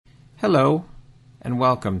Hello, and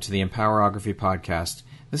welcome to the Empowerography Podcast.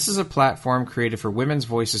 This is a platform created for women's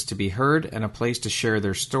voices to be heard and a place to share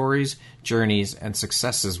their stories, journeys, and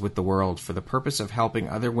successes with the world for the purpose of helping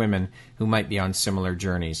other women who might be on similar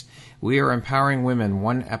journeys. We are empowering women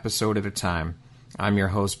one episode at a time. I'm your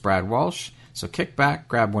host, Brad Walsh, so kick back,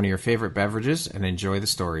 grab one of your favorite beverages, and enjoy the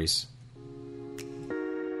stories.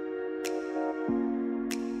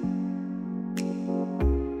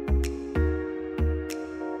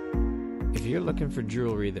 If you're looking for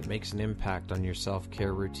jewelry that makes an impact on your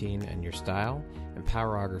self-care routine and your style,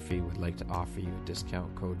 Empowerography would like to offer you a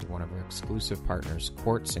discount code to one of our exclusive partners,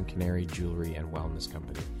 Quartz and Canary Jewelry and Wellness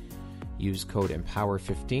Company. Use code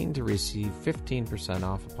EMPOWER15 to receive 15%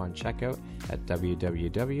 off upon checkout at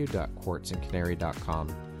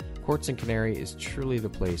www.quartzandcanary.com. Quartz and Canary is truly the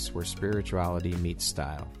place where spirituality meets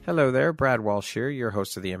style. Hello there, Brad Walsh here, your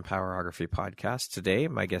host of the Empowerography Podcast. Today,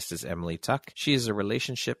 my guest is Emily Tuck. She is a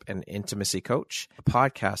relationship and intimacy coach, a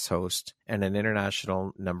podcast host, and an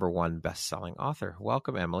international #1 best-selling author.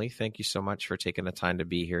 Welcome, Emily. Thank you so much for taking the time to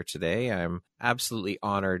be here today. I'm absolutely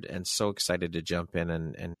honored and so excited to jump in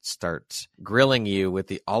and start grilling you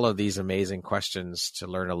with all of these amazing questions to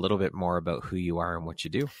learn a little bit more about who you are and what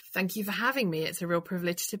you do. Thank you for having me. It's a real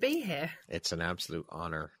privilege to be here. It's an absolute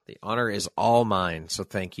honor. The honor is all mine. So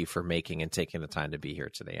thank you for making and taking the time to be here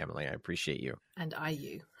today, Emily. I appreciate you. And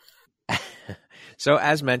you. So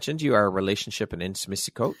as mentioned, you are a relationship and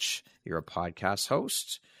intimacy coach. You're a podcast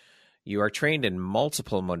host. You are trained in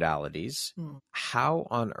multiple modalities. How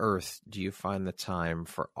on earth do you find the time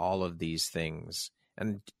for all of these things?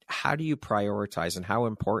 And how do you prioritize, and how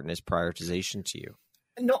important is prioritization to you?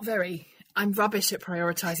 Not very. I'm rubbish at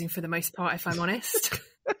prioritizing for the most part, if I'm honest.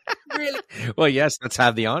 Really? Well, yes, let's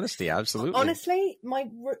have the honesty. Absolutely. Honestly,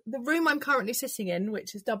 the room I'm currently sitting in,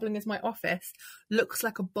 which is doubling as my office, looks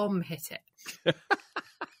like a bomb hit it.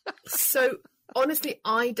 So honestly,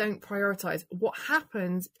 I don't prioritize. What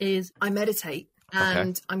happens is I meditate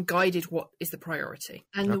and I'm guided what is the priority.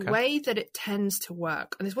 And the way that it tends to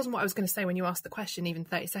work, and this wasn't what I was going to say when you asked the question even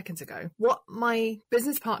 30 seconds ago, what my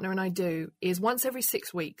business partner and I do is once every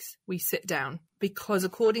 6 weeks, we sit down, because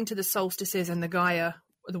according to the solstices and the Gaia,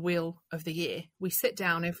 the wheel of the year, we sit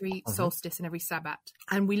down every solstice and every Sabbat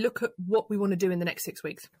and we look at what we want to do in the next 6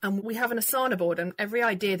 weeks. And we have an Asana board, and every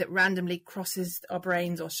idea that randomly crosses our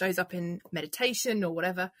brains or shows up in meditation or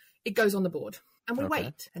whatever, it goes on the board. And we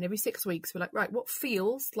wait. And every 6 weeks, we're like, right, what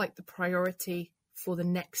feels like the priority for the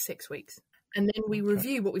next 6 weeks? And then we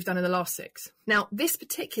review what we've done in the last 6. Now, this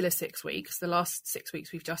particular 6 weeks, the last 6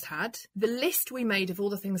 weeks we've just had, the list we made of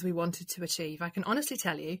all the things we wanted to achieve, I can honestly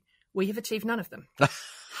tell you, we have achieved none of them.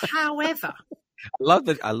 However,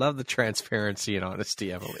 I love the transparency and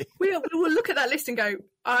honesty, Emily. We will look at that list and go,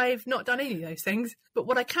 I've not done any of those things. But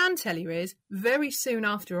what I can tell you is very soon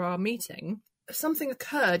after our meeting, something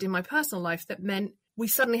occurred in my personal life that meant we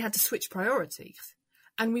suddenly had to switch priorities.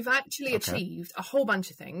 And we've actually achieved a whole bunch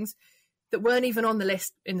of things that weren't even on the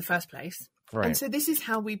list in the first place. Right. And so this is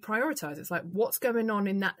how we prioritize. It's like, what's going on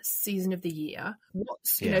in that season of the year? You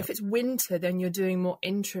know, if it's winter, then you're doing more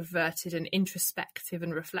introverted and introspective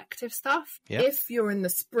and reflective stuff. Yep. If you're in the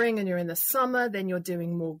spring and you're in the summer, then you're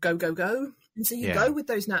doing more go, go, go. And so you go with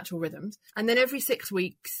those natural rhythms. And then every 6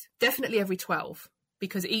 weeks, definitely every 12,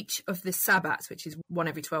 because each of the Sabbats, which is one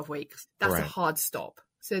every 12 weeks, that's a hard stop.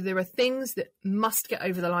 So there are things that must get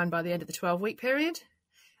over the line by the end of the 12-week period.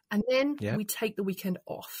 And then we take the weekend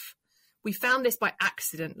off. We found this by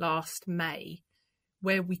accident last May,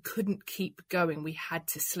 where we couldn't keep going. We had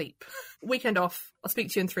to sleep. Weekend off. I'll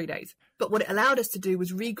speak to you in 3 days. But what it allowed us to do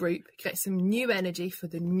was regroup, get some new energy for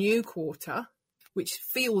the new quarter, which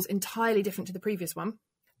feels entirely different to the previous one.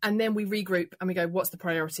 And then we regroup and we go, what's the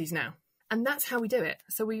priorities now? And that's how we do it.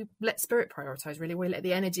 So we let spirit prioritize, really. We let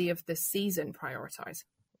the energy of the season prioritize.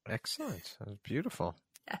 Excellent. That was beautiful.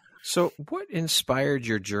 So what inspired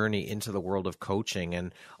your journey into the world of coaching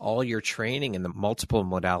and all your training and the multiple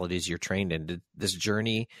modalities you're trained in? Did this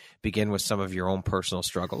journey begin with some of your own personal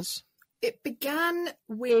struggles? It began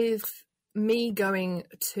with me going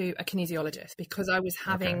to a kinesiologist because I was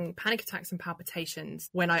having panic attacks and palpitations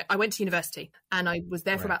when I went to university, and I was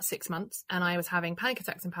there for about 6 months, and I was having panic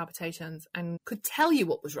attacks and palpitations and could tell you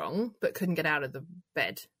what was wrong, but couldn't get out of the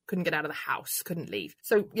bed, couldn't get out of the house, couldn't leave.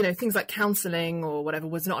 So, you know, things like counselling or whatever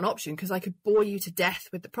was not an option because I could bore you to death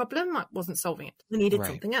with the problem. I wasn't solving it. I needed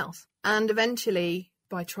something else. And eventually,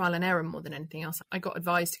 by trial and error more than anything else, I got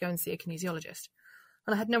advised to go and see a kinesiologist.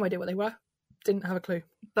 And I had no idea what they were. Didn't have a clue.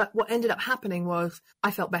 But what ended up happening was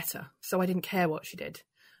I felt better. So I didn't care what she did.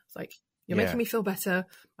 It's like, You're making me feel better.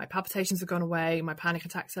 My palpitations have gone away. My panic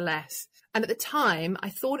attacks are less. And at the time, I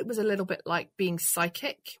thought it was a little bit like being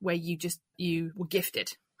psychic, where you were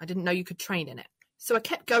gifted. I didn't know you could train in it. So I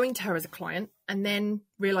kept going to her as a client and then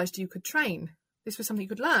realized you could train. This was something you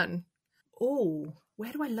could learn. Oh,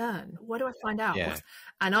 where do I learn? Where do I find out? Yeah.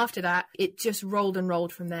 And after that, it just rolled and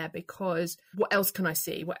rolled from there, because what else can I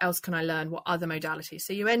see? What else can I learn? What other modalities?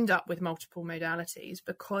 So you end up with multiple modalities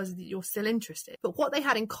because you're still interested. But what they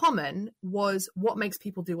had in common was what makes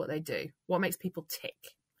people do what they do, what makes people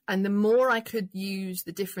tick. And the more I could use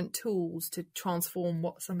the different tools to transform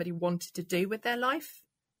what somebody wanted to do with their life,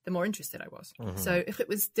 the more interested I was. Mm-hmm. So if it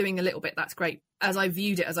was doing a little bit, that's great. As I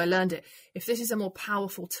viewed it, as I learned it, if this is a more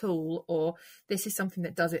powerful tool, or this is something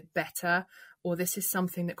that does it better, or this is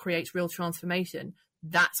something that creates real transformation,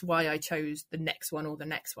 that's why I chose the next one or the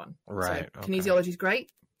next one. Right. So kinesiology is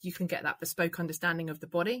great. You can get that bespoke understanding of the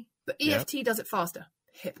body, but EFT does it faster.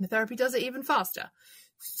 Hypnotherapy does it even faster.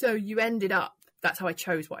 So you ended up, that's how I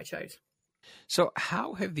chose what I chose. So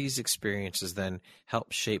how have these experiences then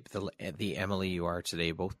helped shape the Emily you are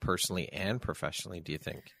today, both personally and professionally, do you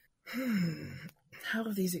think? How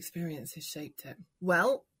have these experiences shaped it?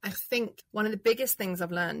 Well, I think one of the biggest things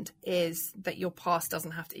I've learned is that your past doesn't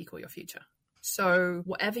have to equal your future. So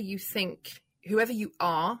whatever you think, whoever you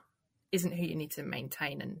are, isn't who you need to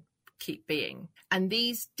maintain and keep being. And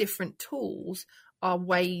these different tools are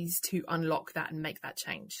ways to unlock that and make that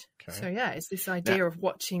change. Okay. So yeah, it's this idea of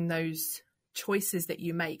watching those choices that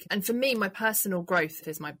you make. And for me, my personal growth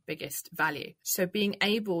is my biggest value. So being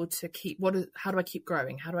able to keep, how do I keep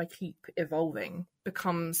growing? How do I keep evolving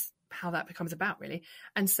becomes how that becomes about, really.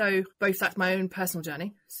 And so both that's my own personal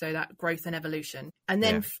journey, so that growth and evolution. And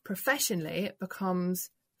then professionally, it becomes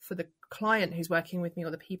for the client who's working with me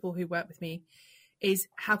or the people who work with me is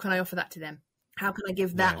how can I offer that to them? How can I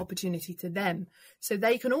give that opportunity to them so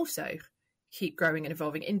they can also keep growing and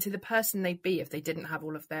evolving into the person they'd be if they didn't have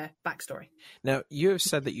all of their backstory. Now, you have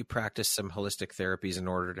said that you practice some holistic therapies in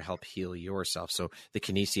order to help heal yourself. So the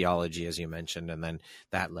kinesiology, as you mentioned, and then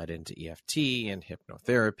that led into EFT and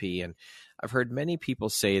hypnotherapy. And I've heard many people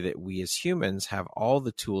say that we as humans have all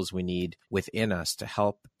the tools we need within us to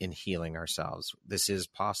help in healing ourselves. This is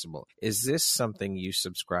possible. Is this something you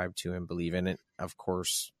subscribe to and believe in it? Of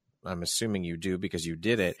course, I'm assuming you do because you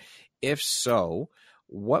did it. If so,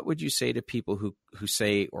 what would you say to people who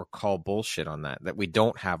say or call bullshit on that we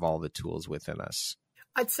don't have all the tools within us?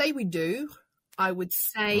 I'd say we do. I would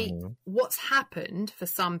say what's happened for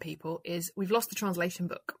some people is we've lost the translation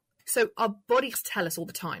book. So our bodies tell us all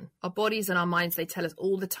the time. Our bodies and our minds, they tell us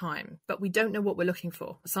all the time, but we don't know what we're looking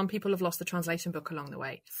for. Some people have lost the translation book along the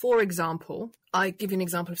way. For example, I give you an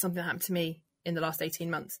example of something that happened to me in the last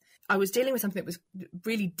 18 months. I was dealing with something that was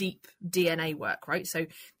really deep DNA work, right? So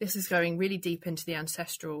this is going really deep into the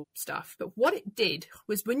ancestral stuff. But what it did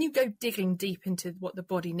was when you go digging deep into what the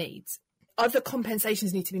body needs, other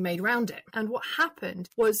compensations need to be made around it. And what happened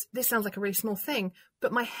was, this sounds like a really small thing,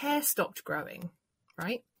 but my hair stopped growing,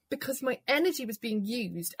 right? Because my energy was being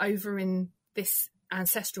used over in this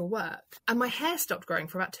ancestral work, and my hair stopped growing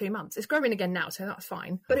for about 2 months. It's growing again now, so that's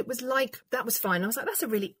fine. But it was like, that was fine. I was like, that's a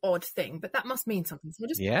really odd thing, but that must mean something. So I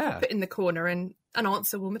just pop it in the corner and an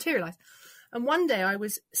answer will materialize. And one day I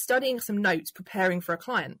was studying some notes, preparing for a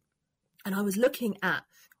client, and I was looking at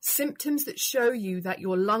symptoms that show you that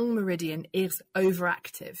your lung meridian is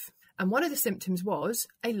overactive. And one of the symptoms was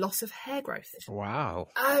a loss of hair growth. Wow.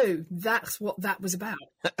 Oh, that's what that was about.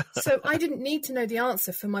 So I didn't need to know the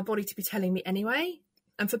answer for my body to be telling me anyway.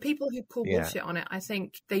 And for people who call bullshit on it, I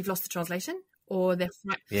think they've lost the translation, or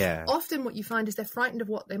they're often what you find is they're frightened of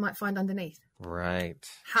what they might find underneath. Right.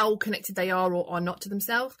 How connected they are or are not to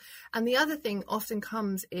themselves. And the other thing often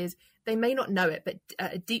comes is they may not know it, but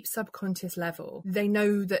at a deep subconscious level, they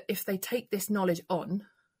know that if they take this knowledge on,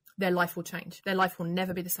 their life will change. Their life will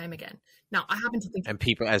never be the same again. Now, I happen to think... And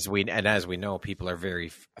people, as we know, people are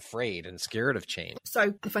very afraid and scared of change.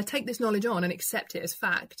 So if I take this knowledge on and accept it as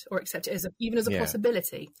fact, or accept it as even as a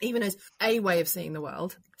possibility, even as a way of seeing the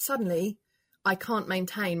world, suddenly I can't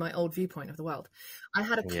maintain my old viewpoint of the world. I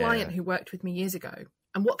had a client who worked with me years ago,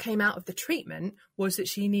 and what came out of the treatment was that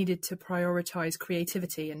she needed to prioritize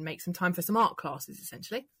creativity and make some time for some art classes,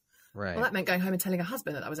 essentially. Right. Well, that meant going home and telling her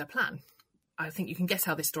husband that was her plan. I think you can guess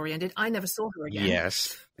how this story ended. I never saw her again.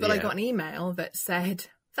 Yes. But I got an email that said,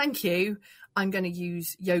 thank you, I'm going to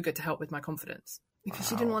use yoga to help with my confidence. Because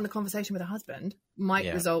she didn't want the conversation with her husband,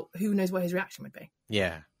 might result, who knows what his reaction would be.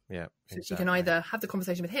 Yeah, yeah. So she can either have the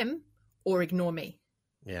conversation with him or ignore me.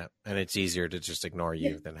 Yeah, and it's easier to just ignore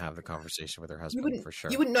you than have the conversation with her husband, for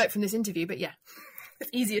sure. You wouldn't know it from this interview, but yeah,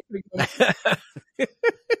 it's easier to ignore.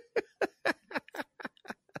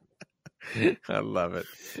 I love it.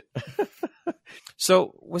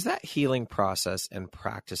 So was that healing process and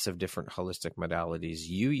practice of different holistic modalities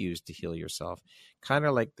you used to heal yourself kind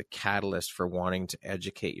of like the catalyst for wanting to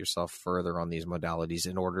educate yourself further on these modalities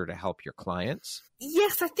in order to help your clients?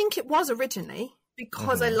 Yes, I think it was originally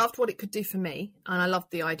because I loved what it could do for me. And I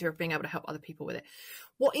loved the idea of being able to help other people with it.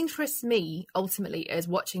 What interests me ultimately is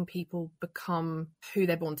watching people become who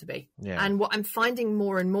they're born to be. Yeah. And what I'm finding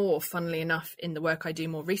more and more, funnily enough, in the work I do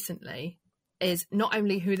more recently is not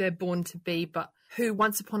only who they're born to be, but who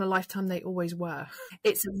once upon a lifetime they always were.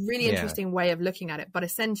 It's a really interesting way of looking at it. But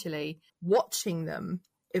essentially, watching them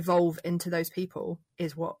evolve into those people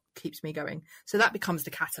is what keeps me going. So that becomes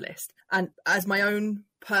the catalyst. And as my own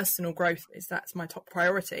personal growth is, that's my top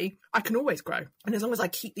priority, I can always grow. And as long as I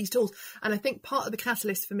keep these tools. And I think part of the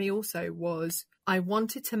catalyst for me also was I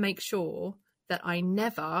wanted to make sure that I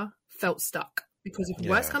never felt stuck. Because if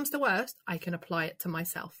worst comes to worst, I can apply it to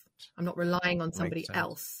myself. I'm not relying on somebody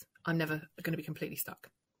else. I'm never going to be completely stuck.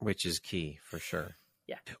 Which is key for sure.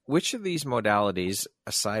 Yeah. Which of these modalities,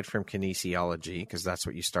 aside from kinesiology, because that's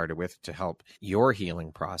what you started with to help your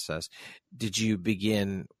healing process, did you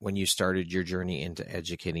begin when you started your journey into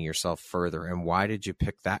educating yourself further? And why did you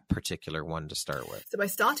pick that particular one to start with? So I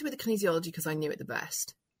started with the kinesiology because I knew it the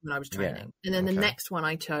best when I was training. And then the next one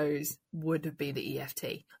I chose would be the EFT.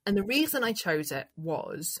 And the reason I chose it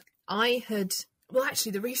was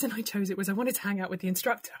the reason I chose it was I wanted to hang out with the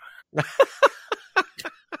instructor.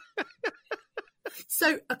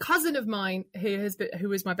 So a cousin of mine who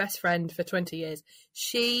was my best friend for 20 years,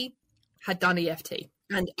 she had done EFT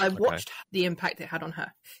and I watched the impact it had on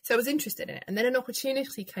her. So I was interested in it. And then an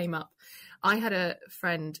opportunity came up. I had a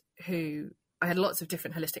friend I had lots of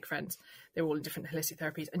different holistic friends. They were all in different holistic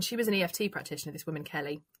therapies. And she was an EFT practitioner, this woman,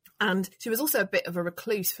 Kelly. And she was also a bit of a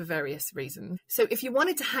recluse for various reasons. So if you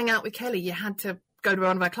wanted to hang out with Kelly, you had to go to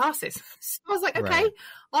one of our classes. So I was like, okay,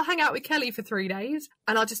 I'll hang out with Kelly for 3 days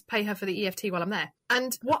and I'll just pay her for the EFT while I'm there.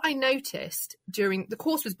 And what I noticed during the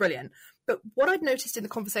course was brilliant. But what I'd noticed in the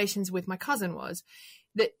conversations with my cousin was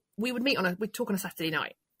that we would we'd talk on a Saturday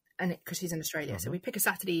night, and because she's in Australia. So we'd pick a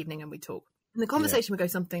Saturday evening and we'd talk. And the conversation would go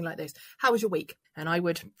something like this. How was your week? And I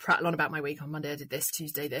would prattle on about my week. On Monday I did this,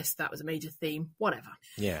 Tuesday this, that was a major theme, whatever.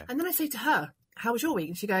 Yeah. And then I say to her, how was your week?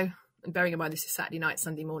 And she'd go, and bearing in mind this is Saturday night,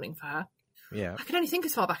 Sunday morning for her. Yeah. I can only think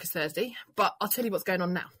as far back as Thursday, but I'll tell you what's going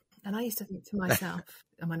on now. And I used to think to myself,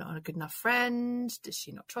 am I not a good enough friend? Does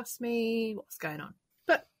she not trust me? What's going on?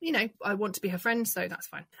 But, I want to be her friend, so that's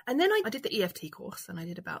fine. And then I did the EFT course, and I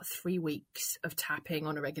did about 3 weeks of tapping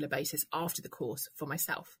on a regular basis after the course for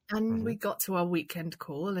myself. And we got to our weekend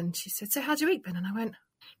call, and she said, so how's your week been? And I went,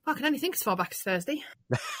 well, I can only think as far back as Thursday.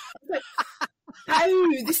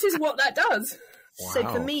 Oh, this is what that does. Wow. So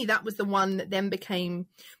for me, that was the one that then became,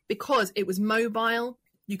 because it was mobile,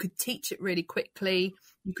 you could teach it really quickly.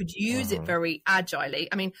 You could use it very agilely.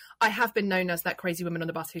 I mean, I have been known as that crazy woman on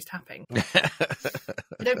the bus who's tapping.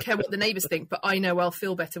 I don't care what the neighbours think, but I know I'll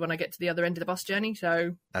feel better when I get to the other end of the bus journey.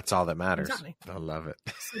 So that's all that matters. Exactly. I love it.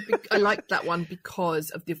 So I liked that one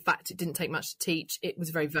because of the fact it didn't take much to teach. It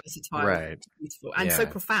was very versatile, beautiful, and so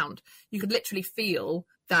profound. You could literally feel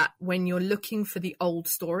that when you're looking for the old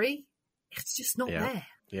story, it's just not there.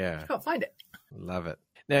 Yeah. You can't find it. Love it.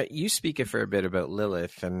 Now, you speak a fair bit about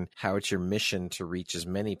Lilith and how it's your mission to reach as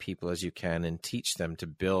many people as you can and teach them to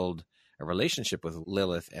build a relationship with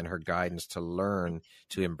Lilith and her guidance to learn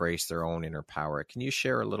to embrace their own inner power. Can you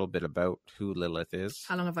share a little bit about who Lilith is?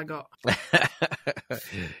 How long have I got?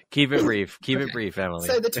 Keep it brief. Keep it brief, Emily.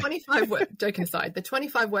 So joking aside, the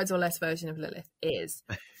 25 words or less version of Lilith is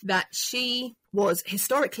that she was,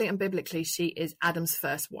 historically and biblically, she is Adam's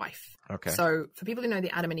first wife. Okay. So for people who know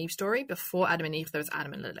the Adam and Eve story, before Adam and Eve, there was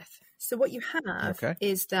Adam and Lilith. So what you have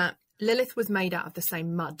is that Lilith was made out of the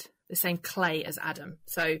same mud, the same clay as Adam.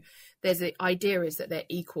 So there's the idea is that they're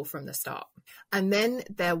equal from the start. And then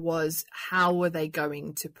there was, how were they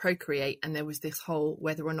going to procreate? And there was this whole,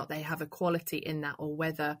 whether or not they have equality in that, or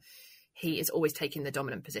whether he is always taking the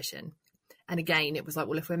dominant position. And again, it was like,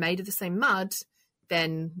 well, if we're made of the same mud,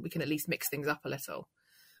 then we can at least mix things up a little,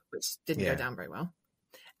 which didn't go down very well.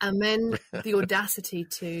 And then the audacity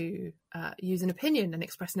to use an opinion and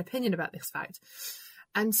express an opinion about this fact.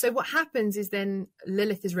 And so what happens is then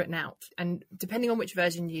Lilith is written out. And depending on which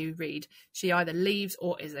version you read, she either leaves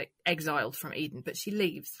or is exiled from Eden. But she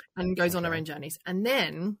leaves and goes on her own journeys. And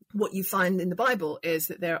then what you find in the Bible is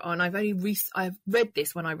that there are, and I've read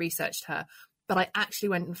this when I researched her, but I actually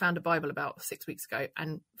went and found a Bible about 6 weeks ago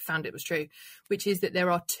and found it was true, which is that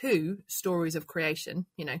there are 2 stories of creation,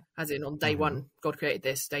 as in on day 1, God created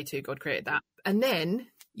this, day 2, God created that. And then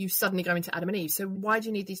you suddenly go into Adam and Eve. So why do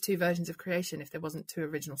you need these 2 versions of creation if there wasn't 2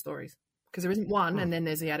 original stories? Because there isn't one, and then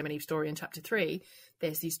there's the Adam and Eve story in chapter 3.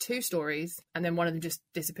 There's these 2 stories, and then one of them just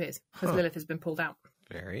disappears because Lilith has been pulled out.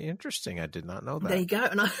 Very interesting. I did not know that. There you go.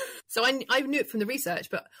 And I knew it from the research,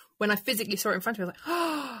 but when I physically saw it in front of me, I was like,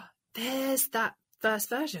 oh, there's that first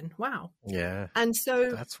version. Wow. Yeah. And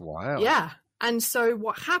so that's wild. Yeah. And so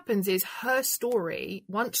what happens is her story,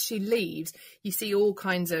 once she leaves, you see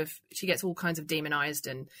she gets all kinds of demonized,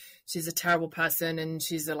 and she's a terrible person, and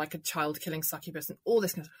she's like a child-killing succubus and all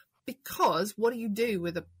this kind of stuff. Because what do you do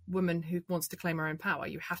with a woman who wants to claim her own power?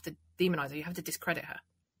 You have to demonize her. You have to discredit her.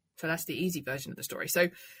 So that's the easy version of the story. So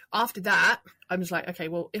after that, I was like, okay,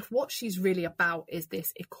 well, if what she's really about is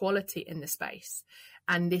this equality in the space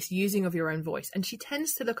and this using of your own voice, and she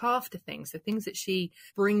tends to look after things, the things that she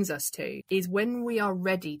brings us to is when we are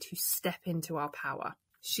ready to step into our power.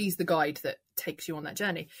 She's the guide that takes you on that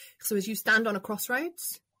journey. So as you stand on a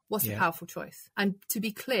crossroads, what's the powerful choice? And to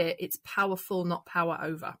be clear, it's powerful, not power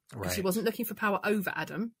over. Right. She wasn't looking for power over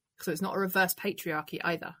Adam, so it's not a reverse patriarchy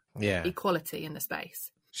either. Yeah. Equality in the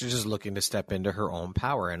space. She's just looking to step into her own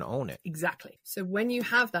power and own it. Exactly. So when you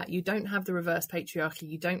have that, you don't have the reverse patriarchy.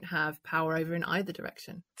 You don't have power over in either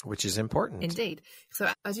direction. Which is important. Indeed. So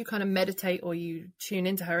as you kind of meditate or you tune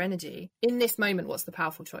into her energy, in this moment, what's the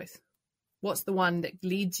powerful choice? What's the one that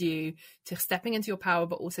leads you to stepping into your power,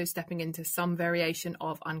 but also stepping into some variation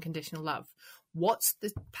of unconditional love? What's the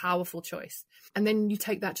powerful choice? And then you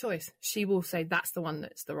take that choice. She will say that's the one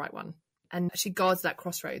that's the right one. And she guards that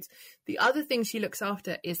crossroads. The other thing she looks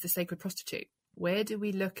after is the sacred prostitute. Where do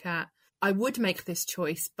we look at, I would make this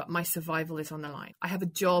choice, but my survival is on the line. I have a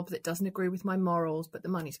job that doesn't agree with my morals, but the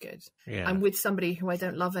money's good. Yeah. I'm with somebody who I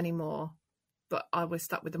don't love anymore, but I was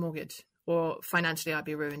stuck with the mortgage. Or financially, I'd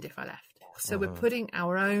be ruined if I left. So we're putting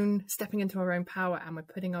stepping into our own power, and we're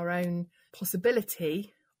putting our own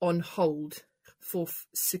possibility on hold for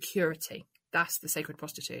security. That's the sacred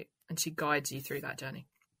prostitute. And she guides you through that journey.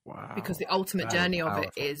 Wow. Because the ultimate journey of it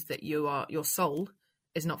is that your soul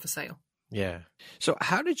is not for sale. Yeah. So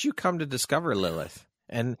how did you come to discover Lilith?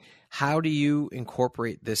 And how do you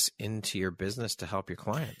incorporate this into your business to help your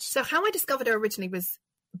clients? So how I discovered her originally was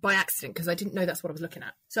by accident, because I didn't know that's what I was looking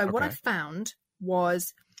at. So what I found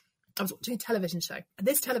was I was watching a television show.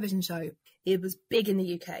 This television show, it was big in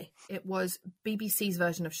the UK. It was BBC's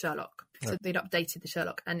version of Sherlock. So they'd updated the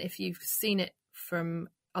Sherlock. And if you've seen it from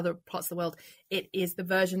other parts of the world, it is the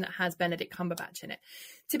version that has Benedict Cumberbatch in it.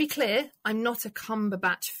 To be clear, I'm not a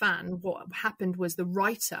Cumberbatch fan. What happened was the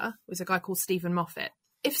writer was a guy called Stephen Moffat.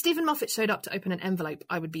 If Stephen Moffat showed up to open an envelope,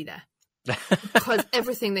 I would be there. Because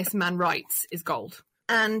everything this man writes is gold.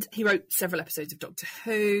 And he wrote several episodes of Doctor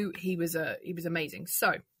Who. He was amazing.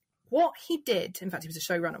 So what he did, in fact, he was a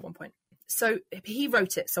showrunner at one point. So he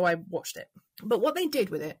wrote it, so I watched it. But what they did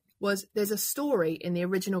with it was there's a story in the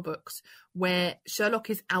original books where Sherlock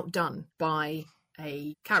is outdone by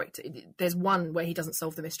a character. There's one where he doesn't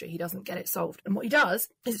solve the mystery. He doesn't get it solved. And what he does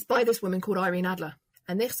is it's by this woman called Irene Adler.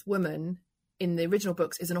 And this woman in the original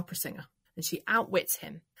books is an opera singer. And she outwits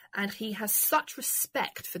him. And he has such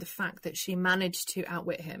respect for the fact that she managed to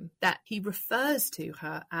outwit him that he refers to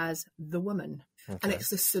her as the woman. Okay. And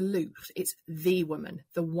it's a salute. It's the woman,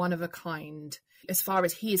 the one of a kind. As far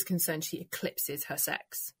as he is concerned, she eclipses her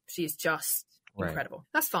sex. She is just incredible.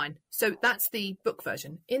 That's fine. So that's the book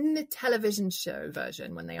version. In the television show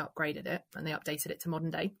version, when they upgraded it and they updated it to modern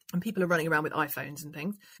day, and people are running around with iPhones and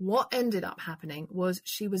things, what ended up happening was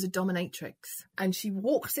she was a dominatrix. And she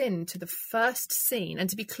walks into the first scene, and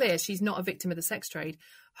to be clear, she's not a victim of the sex trade.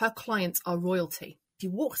 Her clients are royalty. She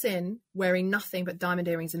walks in wearing nothing but diamond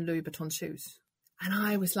earrings and Louis Vuitton shoes. And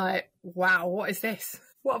I was like, wow, what is this?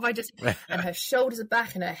 What have I just... And her shoulders are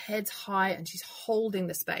back and her head's high and she's holding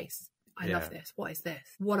the space. I love this. What is this?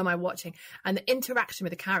 What am I watching? And the interaction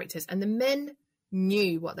with the characters. And the men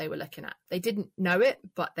knew what they were looking at. They didn't know it,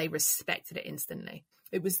 but they respected it instantly.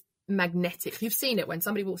 It was magnetic. You've seen it when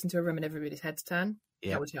somebody walks into a room and everybody's heads turn.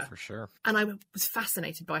 Yeah, for sure. And I was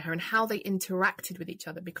fascinated by her and how they interacted with each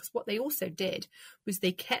other, because what they also did was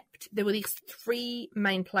there were these 3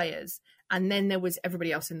 main players, and then there was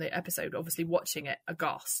everybody else in the episode, obviously watching it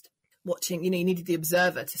aghast. You needed the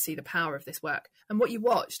observer to see the power of this work. And what you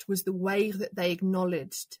watched was the way that they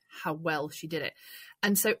acknowledged how well she did it.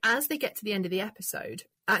 And so as they get to the end of the episode,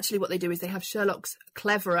 actually what they do is they have Sherlock's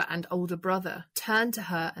cleverer and older brother turn to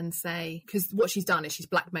her and say, because what she's done is she's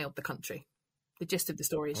blackmailed the country. The gist of the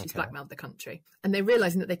story is she's blackmailed the country. And they're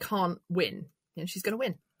realising that they can't win. She's going to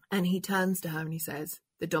win. And he turns to her and he says,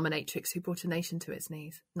 the dominatrix who brought a nation to its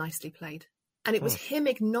knees. Nicely played. And it was him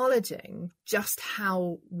acknowledging just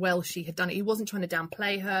how well she had done it. He wasn't trying to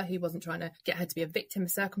downplay her. He wasn't trying to get her to be a victim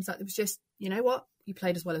of circumstance. It was just, you know what? You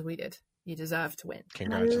played as well as we did. You deserve to win.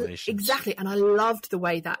 Congratulations. Exactly. And I loved the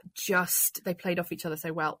way that they played off each other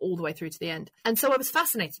so well all the way through to the end. And so I was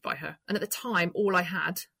fascinated by her. And at the time, all I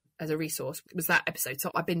had as a resource was that episode.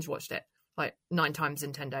 So I binge watched it like 9 times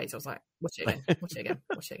in 10 days. I was like, watch it again, watch it again,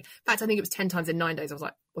 watch it again. In fact, I think it was 10 times in 9 days. I was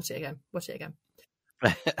like, watch it again, watch it again.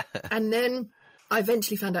 And then I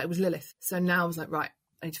eventually found out it was Lilith. So now I was like, right,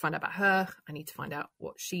 I need to find out about her. I need to find out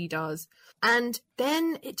what she does. And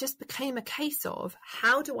then it just became a case of,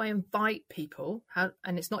 how do I invite people?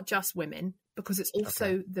 And it's not just women, because it's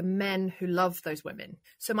also the men who love those women.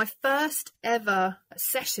 So my first ever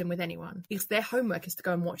session with anyone, is their homework is to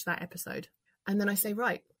go and watch that episode. And then I say,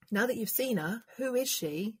 right, now that you've seen her, who is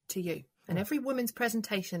she to you? And every woman's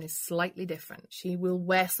presentation is slightly different. She will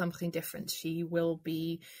wear something different. She will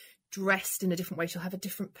be dressed in a different way. She'll have a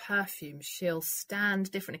different perfume. She'll stand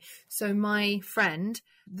differently. So my friend,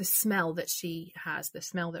 the smell that she has, the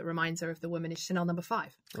smell that reminds her of the woman, is Chanel No.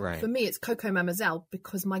 5. Right. For me, it's Coco Mademoiselle,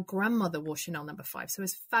 because my grandmother wore Chanel No. 5. So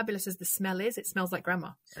as fabulous as the smell is, it smells like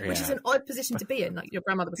grandma, which is an odd position to be in. Like, your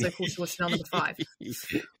grandmother was so cool, she wore Chanel No. 5.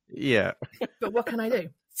 Yeah. But what can I do?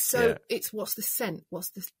 So it's, what's the scent?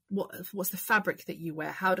 What's the fabric that you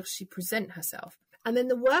wear? How does she present herself? And then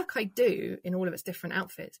the work I do in all of its different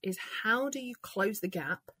outfits is, how do you close the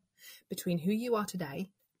gap between who you are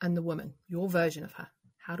today and the woman, your version of her?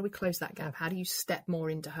 How do we close that gap? How do you step more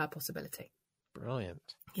into her possibility? Brilliant.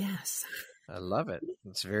 Yes. I love it.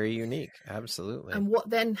 It's very unique. Absolutely. And what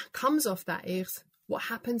then comes off that is, what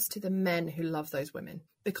happens to the men who love those women?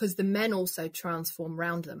 Because the men also transform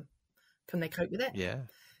around them. Can they cope with it? Yeah.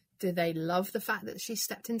 Do they love the fact that she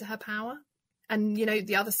stepped into her power? And, you know,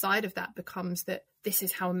 the other side of that becomes that this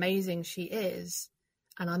is how amazing she is,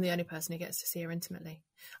 and I'm the only person who gets to see her intimately.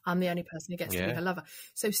 I'm the only person who gets to be her lover.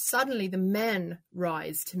 So suddenly the men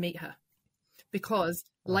rise to meet her, because,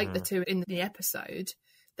 like the two in the episode,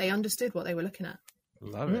 they understood what they were looking at.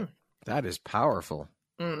 Love it. That is powerful.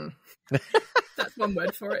 That's one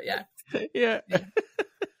word for it, yeah. Yeah.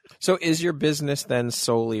 So is your business then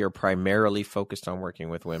solely or primarily focused on working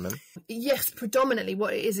with women? Yes, predominantly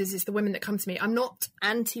what it is it's the women that come to me. I'm not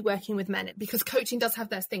anti-working with men, because coaching does have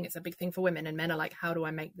their thing. It's a big thing for women, and men are like, how do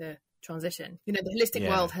I make the transition? You know, the holistic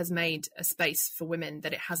world has made a space for women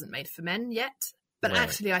that it hasn't made for men yet. But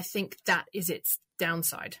actually, I think that is its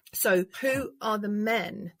downside. So who are the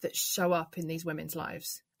men that show up in these women's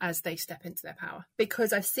lives as they step into their power?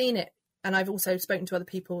 Because I've seen it, and I've also spoken to other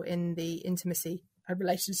people in the intimacy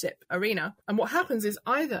relationship arena, and what happens is,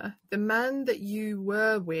 either the man that you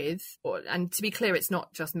were with, and to be clear, it's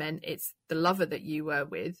not just men, it's the lover that you were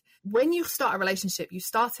with. When you start a relationship, you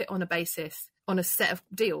start it on a basis, on a set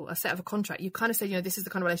of a contract. You kind of say, you know, this is the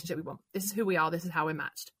kind of relationship we want, this is who we are, this is how we're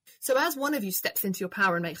matched. So as one of you steps into your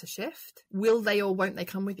power and makes a shift, will they or won't they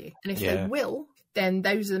come with you? And if they will, then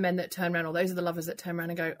those are the men that turn around, or those are the lovers that turn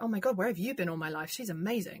around and go, oh my God, where have you been all my life? She's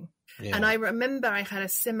amazing. And I remember I had a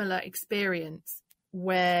similar experience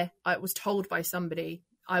where I was told by somebody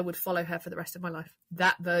I would follow her for the rest of my life.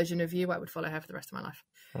 That version of you, I would follow her for the rest of my life.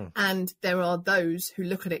 And there are those who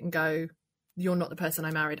look at it and go, you're not the person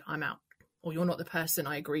I married, I'm out. Or you're not the person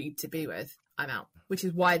I agreed to be with, I'm out. Which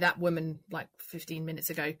is why that woman, like 15 minutes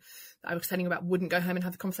ago, that I was telling you about, wouldn't go home and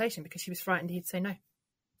have the conversation, because she was frightened he'd say no.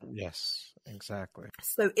 Yes, exactly.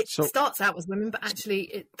 So it starts out with women, but actually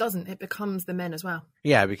it doesn't. It becomes the men as well.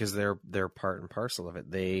 Yeah, because they're part and parcel of it.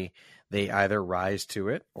 They either rise to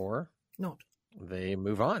it or not. They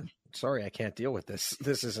move on. Sorry, I can't deal with this.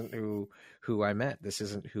 This isn't who I met. This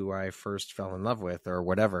isn't who I first fell in love with, or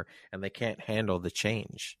whatever. And they can't handle the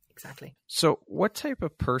change. Exactly. So what type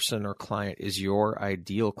of person or client is your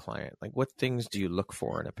ideal client? Like, what things do you look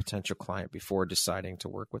for in a potential client before deciding to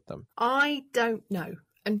work with them? I don't know.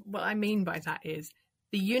 And what I mean by that is,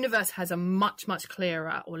 the universe has a much, much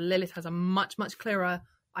clearer, or Lilith has a much, much clearer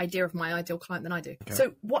idea of my ideal client than I do. Okay.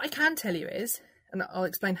 So what I can tell you is, and I'll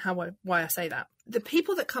explain why I say that. The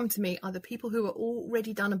people that come to me are the people who are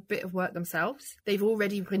already done a bit of work themselves. They've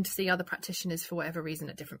already been to see other practitioners for whatever reason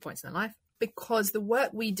at different points in their life, because the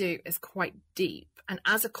work we do is quite deep. And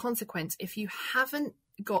as a consequence, if you haven't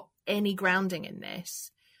got any grounding in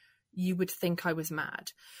this, you would think I was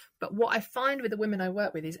mad. But what I find with the women I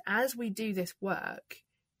work with is, as we do this work,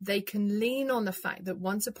 they can lean on the fact that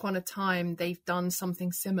once upon a time they've done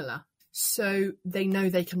something similar. So they know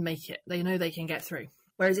they can make it. They know they can get through.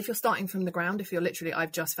 Whereas if you're starting from the ground, if you're literally,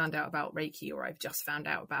 I've just found out about Reiki, or I've just found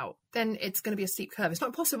out about, then it's going to be a steep curve. It's not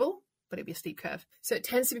impossible, but it'd be a steep curve. So it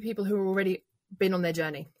tends to be people who have already been on their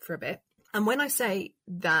journey for a bit. And when I say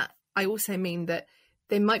that, I also mean that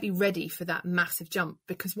they might be ready for that massive jump,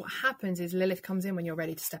 because what happens is Lilith comes in when you're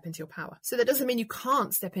ready to step into your power. So that doesn't mean you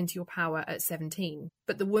can't step into your power at 17,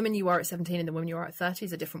 but the woman you are at 17 and the woman you are at 30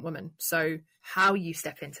 is a different woman. So how you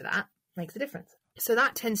step into that makes a difference. So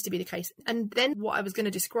that tends to be the case. And then what I was going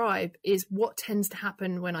to describe is what tends to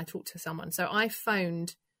happen when I talk to someone. So I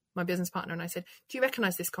phoned my business partner and I said, do you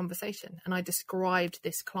recognize this conversation? And I described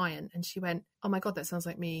this client and she went, oh my God, that sounds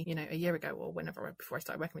like me, a year ago or whenever, before I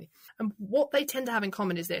started working with you. And what they tend to have in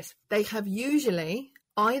common is this: they have usually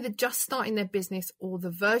either just starting their business, or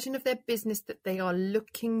the version of their business that they are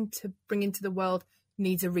looking to bring into the world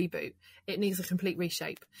needs a reboot. It needs a complete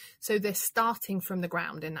reshape. So they're starting from the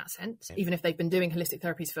ground in that sense. Even if they've been doing holistic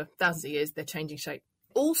therapies for thousands of years, they're changing shape.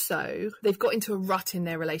 Also, they've got into a rut in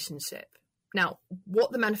their relationship. Now,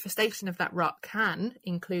 what the manifestation of that rut can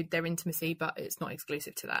include their intimacy, but it's not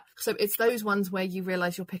exclusive to that. So it's those ones where you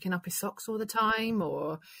realize you're picking up his socks all the time,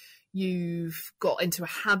 or you've got into a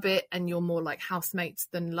habit and you're more like housemates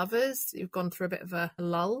than lovers. You've gone through a bit of a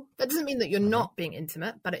lull. That doesn't mean that you're not being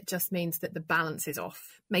intimate, but it just means that the balance is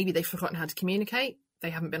off. Maybe they've forgotten how to communicate. They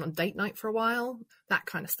haven't been on date night for a while, that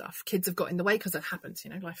kind of stuff. Kids have got in the way, because that happens,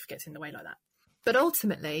 life gets in the way like that. But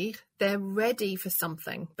ultimately, they're ready for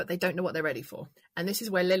something, but they don't know what they're ready for. And this is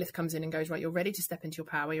where Lilith comes in and goes, right, you're ready to step into your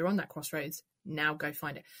power. You're on that crossroads. Now go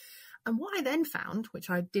find it. And what I then found, which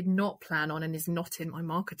I did not plan on and is not in my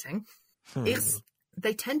marketing, is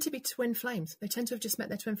they tend to be twin flames. They tend to have just met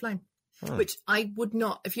their twin flame, which I would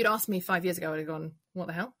not, if you'd asked me 5 years ago, I would have gone, what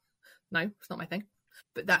the hell? No, it's not my thing.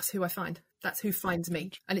 But that's who I find. That's who finds me.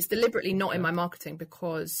 And it's deliberately not in my marketing,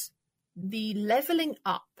 because the leveling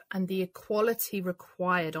up and the equality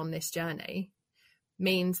required on this journey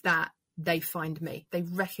means that they find me. They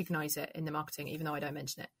recognize it in the marketing, even though I don't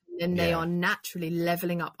mention it. And they are naturally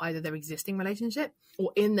leveling up either their existing relationship,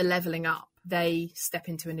 or in the leveling up, they step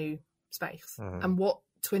into a new space. And what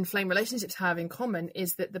twin flame relationships have in common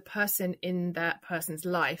is that the person in that person's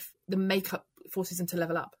life, the makeup forces them to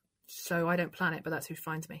level up. So I don't plan it, but that's who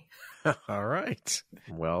finds me. All right.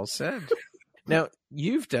 Well said. Now,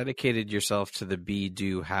 you've dedicated yourself to the be,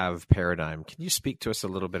 do, have paradigm. Can you speak to us a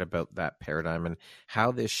little bit about that paradigm and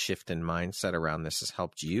how this shift in mindset around this has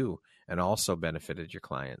helped you and also benefited your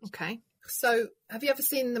clients? Okay. So have you ever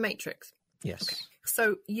seen The Matrix? Yes. Okay.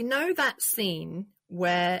 So that scene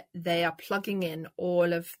where they are plugging in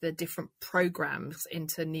all of the different programs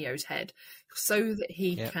into Neo's head so that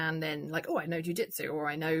he can then, like, oh, I know jiu-jitsu, or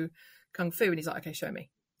I know kung fu. And he's like, okay, show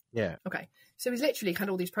me. Yeah. Okay. So he's literally had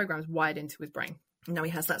all these programs wired into his brain. Now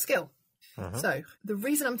he has that skill. So the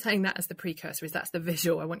reason I'm saying that as the precursor is that's the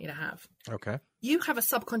visual I want you to have. Okay. You have a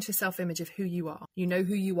subconscious self-image of who you are. You know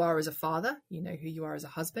who you are as a father. You know who you are as a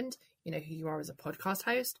husband. You know who you are as a podcast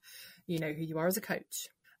host. You know who you are as a coach.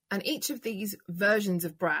 And each of these versions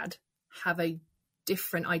of Brad have a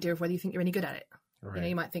different idea of whether you think you're any good at it. Right.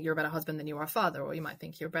 You might think you're a better husband than you are a father, or you might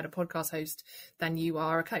think you're a better podcast host than you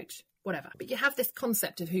are a coach, whatever. But you have this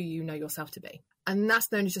concept of who you know yourself to be. And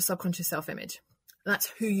that's known as your subconscious self-image. That's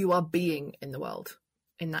who you are being in the world,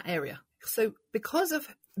 in that area. So because of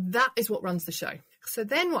that is what runs the show. So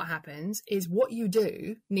then what happens is what you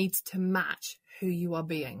do needs to match who you are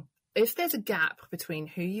being. If there's a gap between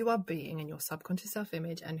who you are being and your subconscious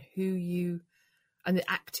self-image and and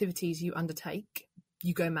the activities you undertake,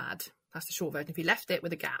 you go mad. That's the short version. If you left it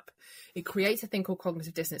with a gap, it creates a thing called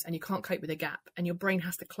cognitive dissonance, and you can't cope with a gap, and your brain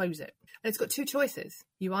has to close it. And it's got two choices.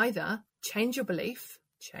 You either change your belief,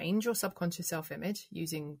 change your subconscious self-image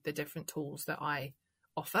using the different tools that I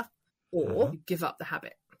offer, or you give up the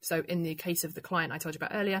habit. So in the case of the client I told you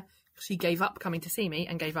about earlier, she gave up coming to see me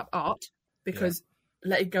and gave up art because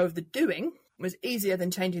letting go of the doing was easier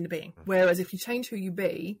than changing the being. Whereas if you change who you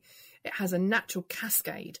be, it has a natural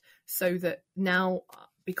cascade, so that now,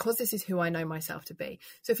 because this is who I know myself to be.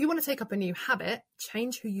 So if you want to take up a new habit,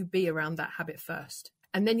 change who you be around that habit first.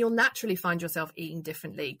 And then you'll naturally find yourself eating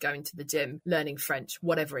differently, going to the gym, learning French,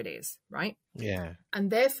 whatever it is, right? Yeah. And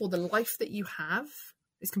therefore the life that you have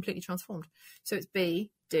is completely transformed. So it's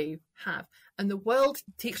be, do, have. And the world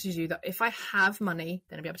teaches you that if I have money,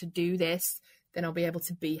 then I'll be able to do this, then I'll be able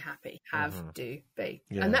to be happy. Have, do, be.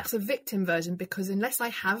 Yeah. And that's a victim version, because unless I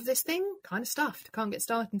have this thing, kind of stuffed. I can't get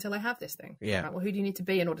started until I have this thing. Yeah. Right, well, who do you need to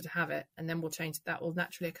be in order to have it? And then we'll change. That will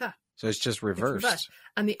naturally occur. So it's just reversed. It's reversed.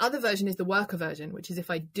 And the other version is the worker version, which is if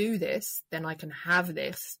I do this, then I can have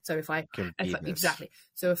this. So exactly.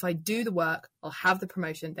 So if I do the work, I'll have the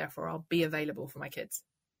promotion. Therefore, I'll be available for my kids.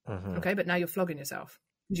 Okay. But now you're flogging yourself.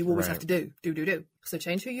 You always have to do. So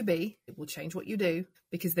change who you be. It will change what you do,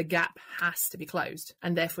 because the gap has to be closed,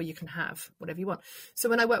 and therefore you can have whatever you want. So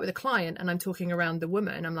when I work with a client and I'm talking around the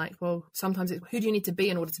woman, I'm like, well, sometimes it's who do you need to be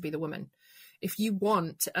in order to be the woman? If you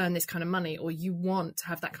want to earn this kind of money, or you want to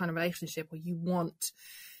have that kind of relationship, or you want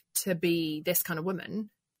to be this kind of woman,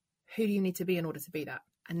 who do you need to be in order to be that?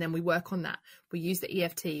 And then we work on that. We use the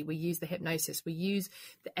EFT, we use the hypnosis, we use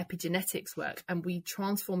the epigenetics work, and we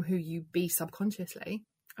transform who you be subconsciously,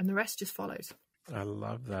 and the rest just follows. I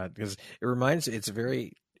love that, because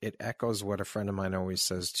it echoes what a friend of mine always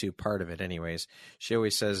says too, part of it anyways. She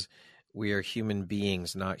always says, we are human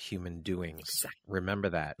beings, not human doings. Exactly. Remember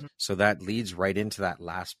that. So that leads right into that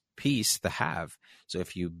last piece, the have. So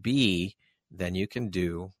if you be, then you can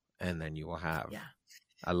do, and then you will have. Yeah.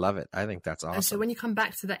 I love it. I think that's awesome. And so when you come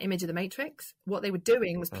back to that image of the Matrix, what they were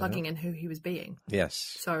doing was plugging in who he was being.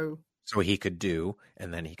 Yes. So he could do,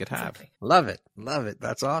 and then he could have. Exactly. Love it. Love it.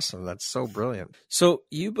 That's awesome. That's so brilliant. So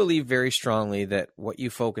you believe very strongly that what you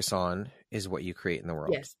focus on is what you create in the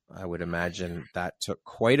world. Yes. I would imagine that took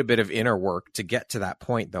quite a bit of inner work to get to that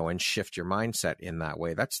point, though, and shift your mindset in that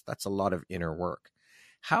way. That's a lot of inner work.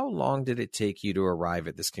 How long did it take you to arrive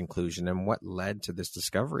at this conclusion, and what led to this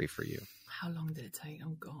discovery for you? How long did it take?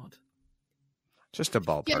 Oh, God. Just a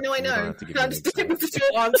ballpark. Yeah, no, I You don't know. have to give me I'm an just doing exact. the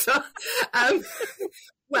short answer.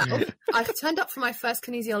 Well, I turned up for my first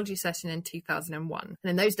kinesiology session in 2001. And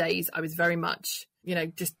in those days, I was very much,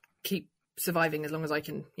 just keep surviving as long as I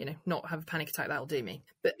can, not have a panic attack. That'll do me.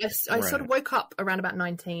 But I sort of woke up around about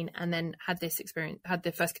 19 and then had the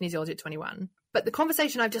first kinesiology at 21. But the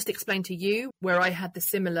conversation I've just explained to you, where I had the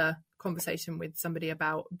similar conversation with somebody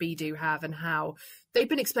about be, do, have, and how, they'd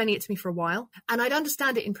been explaining it to me for a while, and I'd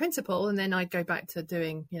understand it in principle, and then I'd go back to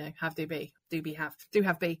doing, have, do, be, have, do,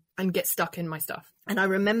 have, be, and get stuck in my stuff. And I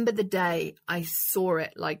remember the day I saw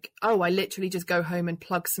it, like, I literally just go home and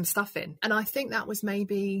plug some stuff in. And I think that was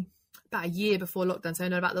maybe about a year before lockdown, so I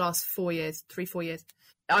know about the last 4 years, 3-4 years.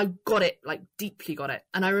 I got it, like deeply got it.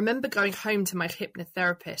 And I remember going home to my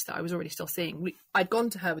hypnotherapist that I was already still seeing. I'd gone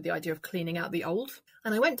to her with the idea of cleaning out the old.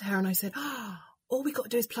 And I went to her and I said, all we got to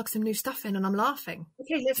do is plug some new stuff in. And I'm laughing.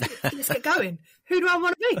 Okay, let's get going. Who do I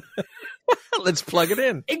want to be? Let's plug it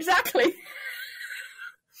in. Exactly.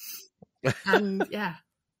 And yeah.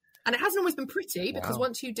 And it hasn't always been pretty, because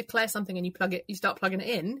once you declare something and you start plugging it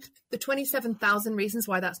in, the 27,000 reasons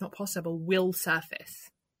why that's not possible will surface.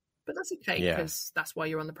 But that's okay, because that's why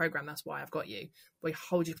you're on the program. That's why I've got you. We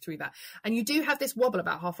hold you through that. And you do have this wobble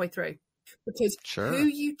about halfway through, because who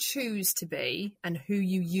you choose to be and who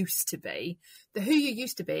you used to be, the who you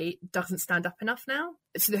used to be doesn't stand up enough now.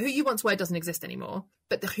 So the who you once were doesn't exist anymore,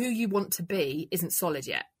 but the who you want to be isn't solid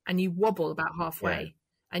yet. And you wobble about halfway. Yeah.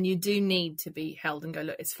 And you do need to be held and go,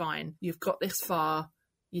 look, it's fine. You've got this far.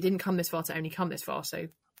 You didn't come this far to only come this far. So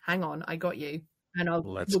hang on, I got you. And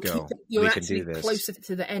let's go. You're actually closer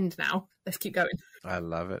to the end now. Let's keep going. I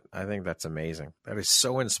love it. I think that's amazing. That is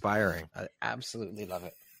so inspiring. I absolutely love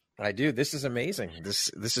it. I do. This is amazing.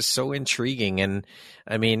 This is so intriguing. And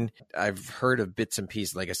I mean, I've heard of bits and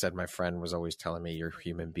pieces. Like I said, my friend was always telling me you're a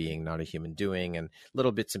human being, not a human doing, and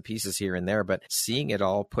little bits and pieces here and there. But seeing it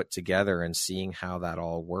all put together and seeing how that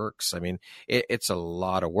all works, I mean, it's a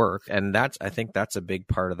lot of work. And I think that's a big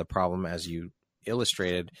part of the problem, as you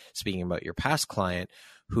illustrated, speaking about your past client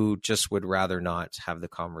who just would rather not have the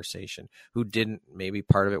conversation, who didn't, maybe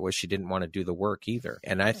part of it was she didn't want to do the work either.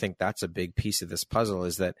 And I think that's a big piece of this puzzle,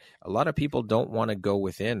 is that a lot of people don't want to go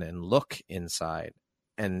within and look inside.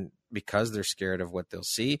 And because they're scared of what they'll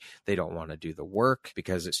see, they don't want to do the work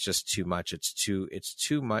because it's just too much. It's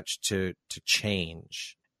too much to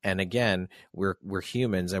change. And again, we're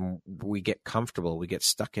humans and we get comfortable. We get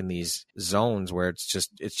stuck in these zones where it's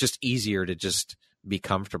just easier to just be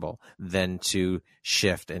comfortable than to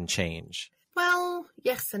shift and change. Well,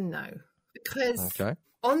 yes and no. Because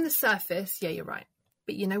on the surface, yeah, you're right.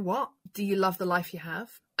 But you know what? Do you love the life you have?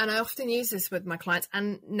 And I often use this with my clients,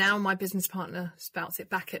 and now my business partner spouts it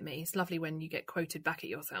back at me. It's lovely when you get quoted back at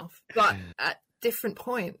yourself. But at different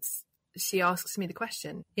points, she asks me the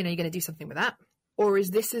question, you're going to do something with that? Or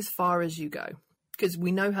is this as far as you go? Because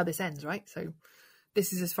we know how this ends, right? So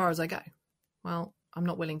this is as far as I go. Well, I'm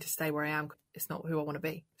not willing to stay where I am. It's not who I want to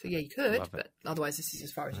be. So yeah, you could, but otherwise this is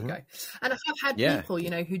as far as you go. And I have had people,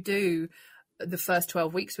 who do the first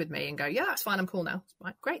 12 weeks with me and go, yeah, that's fine. I'm cool now.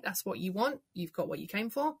 Right, great. That's what you want. You've got what you came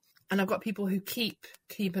for. And I've got people who keep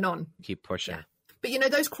keeping on. Keep pushing. Yeah.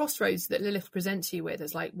 But those crossroads that Lilith presents you with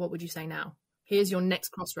is like, what would you say now? Here's your next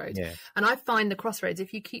crossroads. Yeah. And I find the crossroads,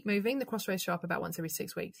 if you keep moving, the crossroads show up about once every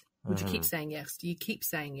 6 weeks. Would you keep saying yes? Do you keep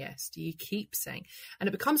saying yes? Do you keep saying? And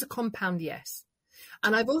it becomes a compound yes.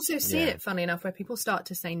 And I've also seen it, funny enough, where people start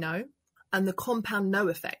to say no, and the compound no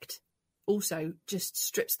effect also just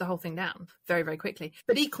strips the whole thing down very, very quickly.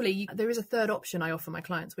 But equally, there is a third option I offer my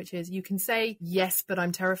clients, which is you can say yes, but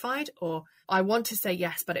I'm terrified, or I want to say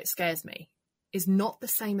yes, but it scares me. is not the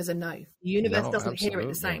same as a no. The universe doesn't hear it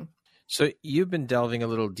the same. So you've been delving a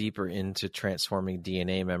little deeper into transforming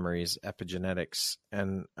DNA memories, epigenetics,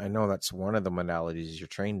 and I know that's one of the modalities you're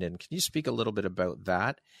trained in. Can you speak a little bit about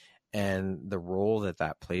that and the role that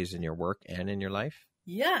that plays in your work and in your life?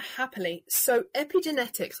 Yeah, happily. So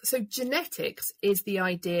epigenetics. So genetics is the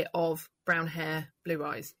idea of brown hair, blue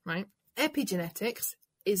eyes, right? Epigenetics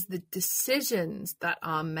is the decisions that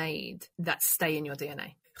are made that stay in your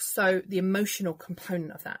DNA. So the emotional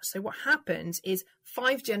component of that. So what happens is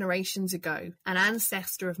 5 generations ago, an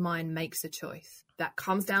ancestor of mine makes a choice that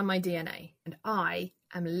comes down my DNA, and I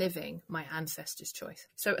am living my ancestor's choice.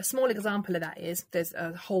 So a small example of that is, there's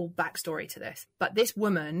a whole backstory to this, but this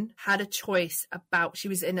woman had a choice about, she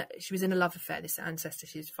was in a love affair. This ancestor,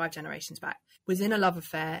 she's 5 generations back, was in a love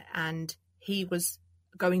affair, and he was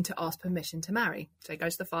going to ask permission to marry. So he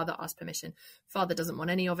goes to the father, asks permission. Father doesn't want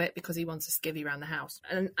any of it because he wants a skivvy around the house.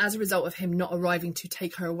 And as a result of him not arriving to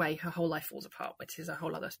take her away, her whole life falls apart, which is a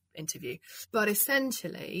whole other interview. But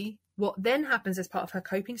essentially, what then happens as part of her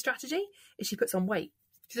coping strategy is she puts on weight.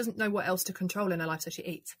 She doesn't know what else to control in her life, so she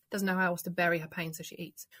eats. Doesn't know how else to bury her pain, so she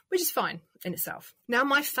eats, which is fine in itself. Now,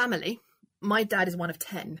 my family, my dad is one of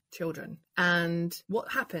 10 children. And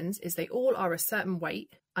what happens is they all are a certain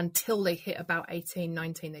weight until they hit about 18,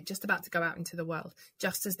 19. They're just about to go out into the world,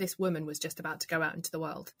 just as this woman was just about to go out into the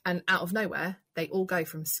world. And out of nowhere, they all go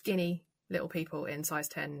from skinny little people in size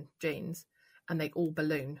 10 jeans, and they all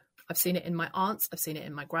balloon. I've seen it in my aunts. I've seen it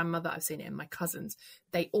in my grandmother. I've seen it in my cousins.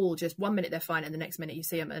 They all just, one minute they're fine, and the next minute you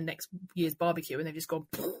see them at the next year's barbecue, and they've just gone,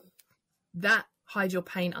 that hide your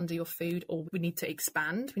pain under your food, or we need to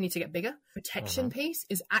expand, we need to get bigger. Protection piece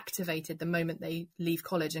is activated the moment they leave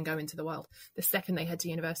college and go into the world. The second they head to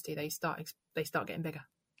university, they start getting bigger.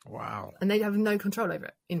 Wow. And they have no control over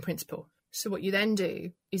it in principle. So what you then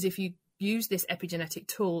do is, if you use this epigenetic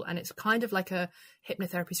tool, and it's kind of like a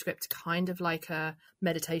hypnotherapy script, kind of like a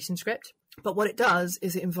meditation script, but what it does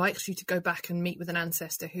is it invites you to go back and meet with an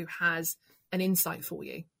ancestor who has an insight for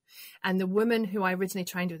you. And the woman who I originally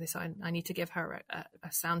trained with this, I need to give her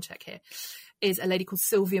a sound check here, is a lady called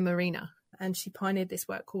Sylvia Marina. And she pioneered this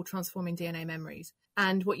work called Transforming DNA Memories.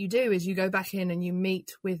 And what you do is you go back in and you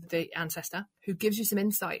meet with the ancestor who gives you some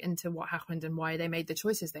insight into what happened and why they made the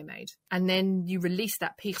choices they made. And then you release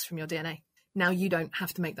that piece from your DNA. Now you don't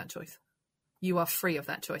have to make that choice. You are free of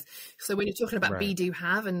that choice. So when you're talking about be, do,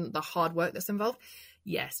 have, and the hard work that's involved,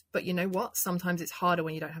 yes. But you know what? Sometimes it's harder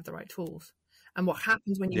when you don't have the right tools. And what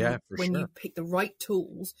happens when you you pick the right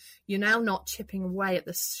tools, you're now not chipping away at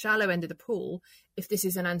the shallow end of the pool if this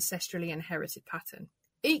is an ancestrally inherited pattern.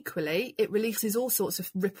 Equally, it releases all sorts of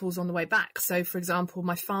ripples on the way back. So, for example,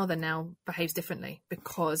 my father now behaves differently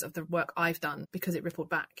because of the work I've done, because it rippled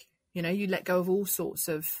back. You know, you let go of all sorts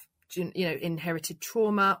of, inherited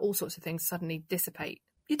trauma, all sorts of things suddenly dissipate.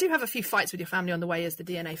 You do have a few fights with your family on the way as the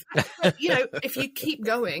DNA. But, if you keep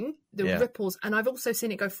going, the ripples, and I've also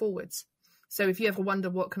seen it go forwards. So if you ever wonder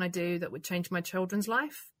what can I do that would change my children's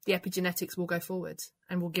life, the epigenetics will go forwards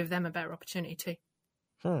and will give them a better opportunity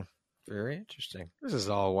too. Very interesting. This is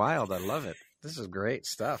all wild. I love it. This is great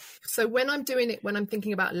stuff. So when I'm doing it, when I'm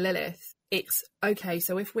thinking about Lilith, it's okay.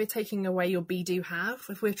 So if we're taking away your be, do, have,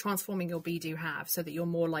 if we're transforming your be, do, have so that you're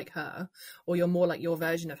more like her, or you're more like your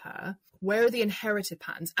version of her, where are the inherited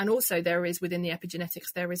patterns? And also there is, within the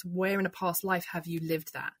epigenetics, there is, where in a past life have you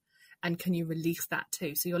lived that? And can you release that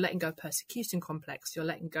too? So you're letting go of persecution complex, you're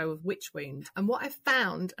letting go of witch wound. And what I've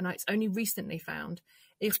found, and it's only recently found,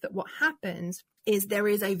 is that what happens is there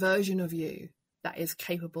is a version of you that is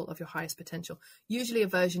capable of your highest potential. Usually a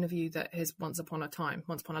version of you that is once upon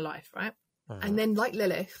a life, right? And then like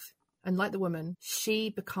Lilith and like the woman, she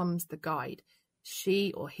becomes the guide.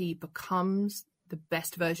 She or he becomes the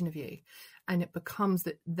best version of you. And it becomes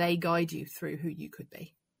that they guide you through who you could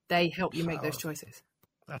be. They help you make those choices.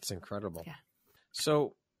 That's incredible. Yeah.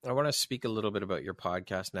 So I want to speak a little bit about your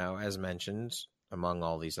podcast now. As mentioned, among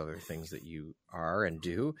all these other things that you are and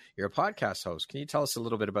do, you're a podcast host. Can you tell us a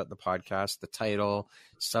little bit about the podcast, the title,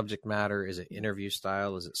 subject matter? Is it interview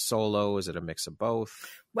style? Is it solo? Is it a mix of both?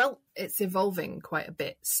 Well, it's evolving quite a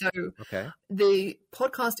bit. So the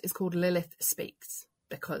podcast is called Lilith Speaks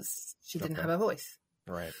because she didn't have a voice.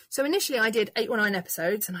 Right. So initially I did 8 or 9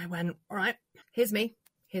 episodes and I went, all right, here's me,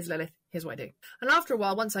 here's Lilith. Here's what I do. And after a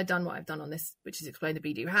while, once I'd done what I've done on this, which is explain the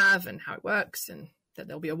be, do, have and how it works and that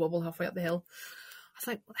there'll be a wobble halfway up the hill, I was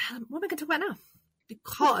like, what am I going to talk about now?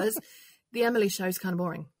 Because the Emily show is kind of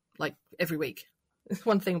boring, like every week. It's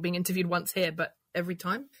one thing being interviewed once here, but every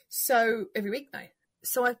time. So every week now.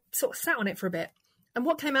 So I sort of sat on it for a bit. And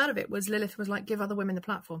what came out of it was Lilith was like, give other women the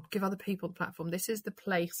platform, give other people the platform. This is the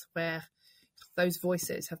place where Those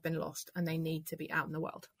voices have been lost and they need to be out in the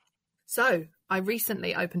world. So I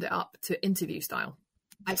recently opened it up to interview style.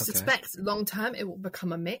 I suspect long term it will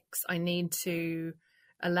become a mix. I need to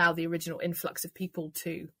allow the original influx of people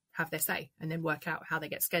to have their say and then work out how they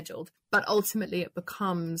get scheduled. But ultimately it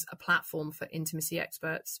becomes a platform for intimacy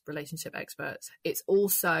experts, relationship experts. It's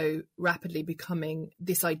also rapidly becoming,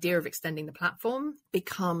 this idea of extending the platform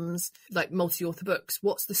becomes like multi-author books.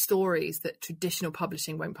 What's the stories that traditional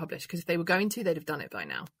publishing won't publish? Because if they were going to, they'd have done it by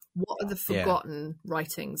now. What are the forgotten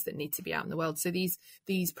writings that need to be out in the world? So these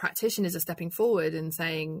practitioners are stepping forward and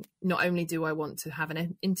saying, not only do I want to have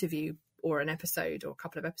an interview or an episode or a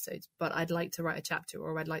couple of episodes, but I'd like to write a chapter,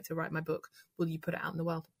 or I'd like to write my book. Will you put it out in the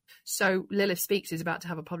world? So Lilith Speaks is about to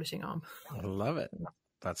have a publishing arm. I love it.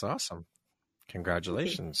 That's awesome.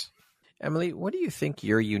 Congratulations. Emily, what do you think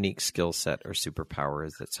your unique skill set or superpower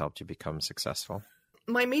is that's helped you become successful?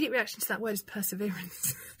 My immediate reaction to that word is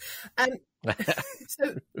perseverance.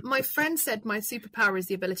 So my friend said my superpower is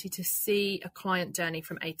the ability to see a client journey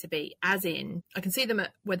from A to B, as in I can see them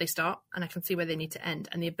at where they start and I can see where they need to end,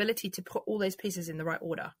 and the ability to put all those pieces in the right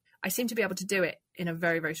order. I seem to be able to do it in a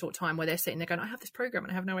very, very short time, where they're sitting there going, I have this program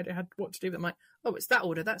and I have no idea what to do. But I'm like, oh, it's that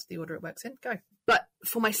order. That's the order it works in. Go. But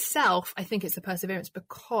for myself, I think it's the perseverance,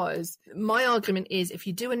 because my argument is if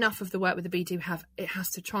you do enough of the work with the Be Do Have, it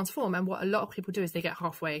has to transform. And what a lot of people do is they get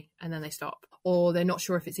halfway and then they stop, or they're not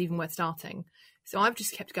sure if it's even worth starting. So I've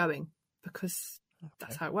just kept going because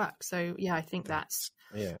that's how it works. So yeah, I think that's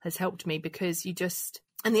has helped me, because you just,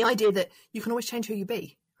 and the idea that you can always change who you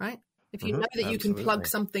be, right? If you know that you can plug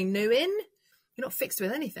something new in, you're not fixed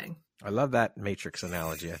with anything. I love that Matrix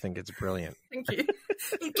analogy. I think it's brilliant. Thank you.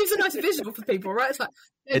 It gives a nice visual for people, right? It's like,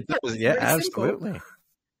 it does. Yeah, really absolutely. simple.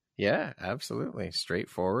 Yeah, absolutely.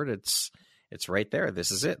 Straightforward. It's right there.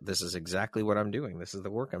 This is it. This is exactly what I'm doing. This is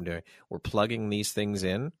the work I'm doing. We're plugging these things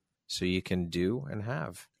in so you can do and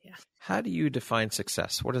have. Yeah. How do you define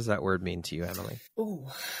success? What does that word mean to you, Emily?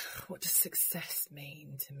 Oh, what does success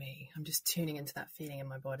mean to me? I'm just tuning into that feeling in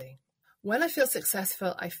my body. When I feel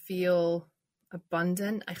successful, I feel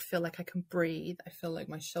abundant. I feel like I can breathe. I feel like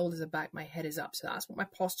my shoulders are back, my head is up. So that's what my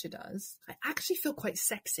posture does. I actually feel quite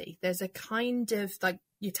sexy. There's a kind of like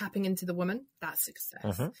you're tapping into the woman. That's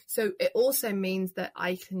success. So it also means that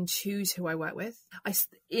I can choose who I work with.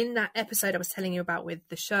 In that episode I was telling you about with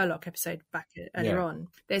the Sherlock episode back earlier on,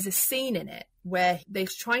 there's a scene in it where they're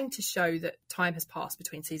trying to show that time has passed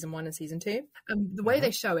between season 1 and season 2. And the way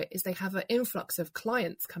they show it is they have an influx of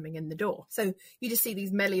clients coming in the door. So you just see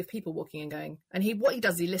these medley of people walking and going. And what he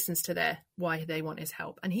does, he listens to why they want his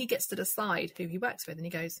help. And he gets to decide who he works with. And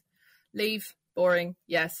he goes, leave, boring,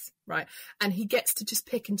 yes, right. And he gets to just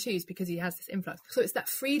pick and choose because he has this influx. So it's that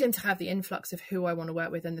freedom to have the influx of who I want to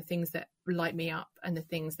work with and the things that light me up and the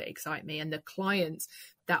things that excite me and the clients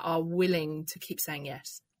that are willing to keep saying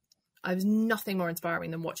yes. I was nothing more inspiring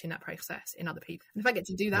than watching that process in other people. And if I get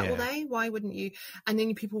to do that all day, why wouldn't you? And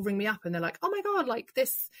then people ring me up and they're like, oh my God, like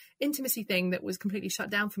this intimacy thing that was completely shut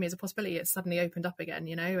down for me as a possibility, it's suddenly opened up again,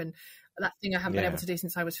 and that thing I haven't been able to do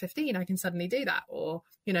since I was 15, I can suddenly do that. Or,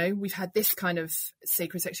 we've had this kind of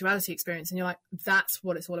sacred sexuality experience and you're like, that's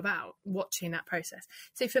what it's all about, watching that process.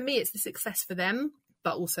 So for me, it's the success for them,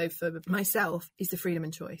 but also for myself is the freedom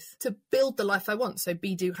and choice to build the life I want. So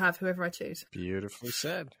be, do, have whoever I choose. Beautifully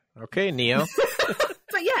said. Okay, Neo.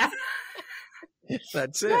 But yeah.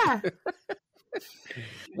 That's it. Yeah.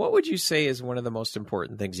 What would you say is one of the most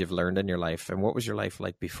important things you've learned in your life? And what was your life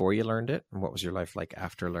like before you learned it? And what was your life like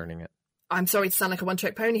after learning it? I'm sorry to sound like a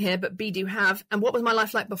one-trick pony here, but be, do, have. And what was my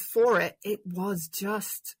life like before it? It was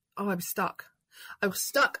just, I was stuck. I was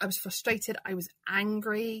stuck. I was frustrated. I was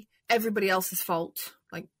angry. Everybody else's fault.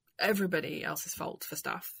 Like everybody else's fault for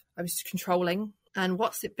stuff. I was controlling. And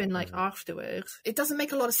what's it been like afterwards? It doesn't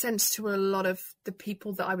make a lot of sense to a lot of the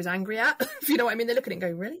people that I was angry at, if you know what I mean. They look at it and go,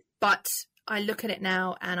 really? But I look at it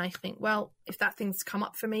now and I think, well, if that thing's come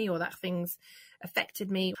up for me or that thing's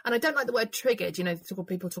affected me, and I don't like the word triggered,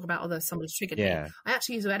 people talk about, somebody's triggered me. I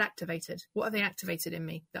actually use the word activated. What have they activated in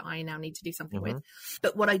me that I now need to do something with?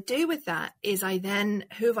 But what I do with that is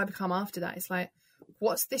who have I become after that? It's like,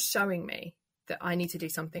 what's this showing me that I need to do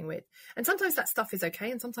something with? And sometimes that stuff is okay,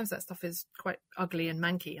 and sometimes that stuff is quite ugly and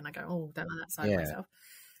manky, and I go, oh, don't like that side of myself.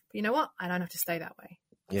 But you know what? I don't have to stay that way.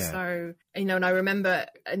 So, and I remember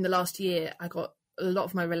in the last year, I got a lot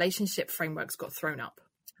of my relationship frameworks got thrown up.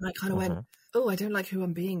 And I kind of went, oh, I don't like who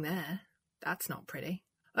I'm being there. That's not pretty.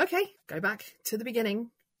 Okay, go back to the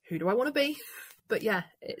beginning. Who do I want to be? But yeah,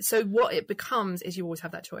 so what it becomes is you always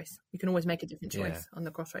have that choice. You can always make a different choice on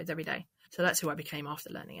the crossroads every day. So that's who I became after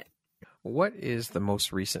learning it. What is the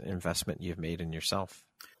most recent investment you've made in yourself?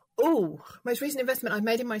 Most recent investment I've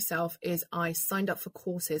made in myself is I signed up for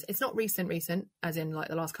courses. It's not recent, as in like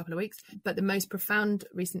the last couple of weeks, but the most profound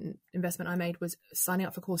recent investment I made was signing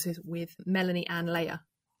up for courses with Melanie Ann Leah.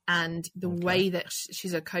 And the way that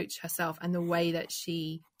she's a coach herself, and the way that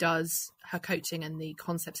she does her coaching and the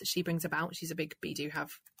concepts that she brings about. She's a big Be Do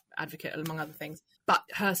Have advocate, among other things. But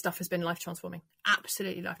her stuff has been life transforming,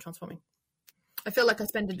 absolutely life transforming. I feel like I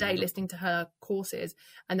spend a day listening to her courses,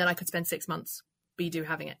 and then I could spend 6 months Be Do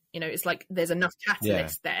having it. You know, it's like there's enough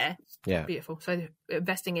catalyst there. Yeah. Beautiful. So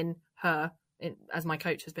investing in her as my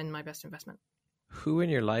coach has been my best investment. Who in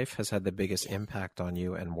your life has had the biggest impact on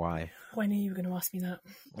you and why? When are you going to ask me that?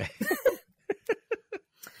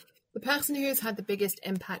 The person who has had the biggest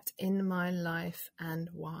impact in my life and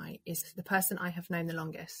why is the person I have known the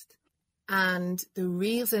longest. And the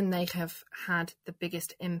reason they have had the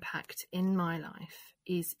biggest impact in my life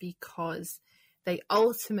is because they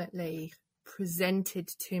ultimately presented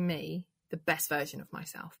to me the best version of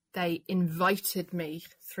myself. They invited me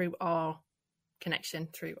through our connection,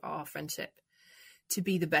 through our friendship, to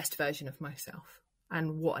be the best version of myself.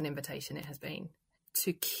 And what an invitation it has been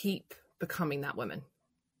to keep becoming that woman.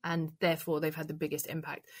 And therefore they've had the biggest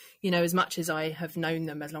impact. You know, as much as I have known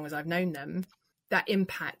them, as long as I've known them, that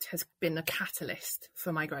impact has been a catalyst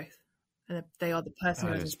for my growth. And they are the person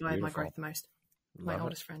who has inspired my growth the most. My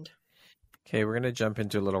oldest friend. Okay, we're going to jump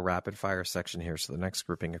into a little rapid fire section here. So the next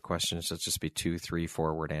grouping of questions will just be 2, 3,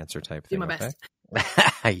 4 word answer type thing. Do my best.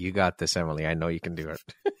 You got this, Emily. I know you can do it.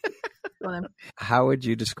 Go on, then. How would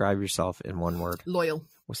you describe yourself in one word? Loyal.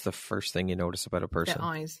 What's the first thing you notice about a person? Their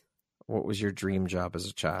eyes. What was your dream job as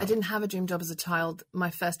a child? I didn't have a dream job as a child. My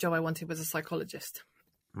first job I wanted was a psychologist.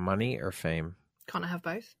 Money or fame? Can't I have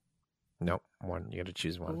both? Nope, one. You got to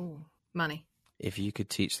choose one. Ooh, money. If you could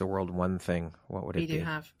teach the world one thing, what would it be? We do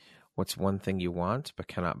have. What's one thing you want but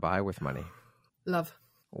cannot buy with money? Love.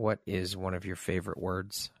 What is one of your favorite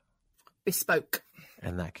words? Bespoke.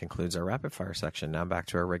 And that concludes our rapid fire section. Now back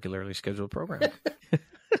to our regularly scheduled program.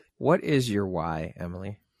 What is your why,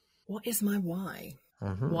 Emily? What is my why?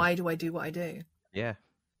 Mm-hmm. Why do I do what I do? Yeah.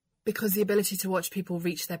 Because the ability to watch people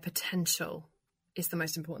reach their potential is the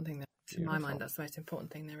most important thing. In my mind, that's the most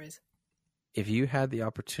important thing there is. If you had the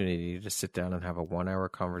opportunity to sit down and have a 1-hour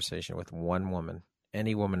conversation with one woman,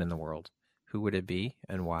 any woman in the world, who would it be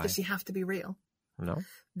and why? Does she have to be real? No.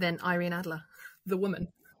 Then Irene Adler, the woman.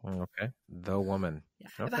 Okay. The woman. Yeah.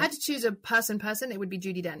 Okay. If I had to choose a person, it would be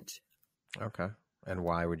Judi Dench. Okay. And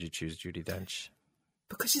why would you choose Judi Dench?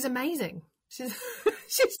 Because she's amazing. She's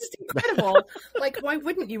just incredible. Like, why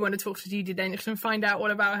wouldn't you want to talk to Judi Dench and find out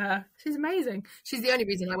what about her? She's amazing. She's the only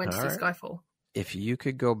reason I went to see Skyfall. If you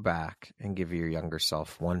could go back and give your younger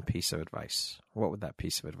self one piece of advice, what would that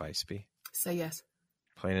piece of advice be? Say yes.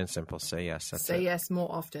 Plain and simple. Say yes. Say yes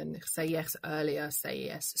more often. Say yes earlier. Say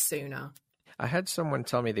yes sooner. I had someone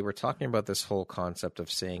tell me they were talking about this whole concept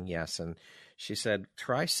of saying yes. And she said,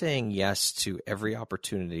 try saying yes to every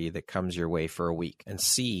opportunity that comes your way for a week and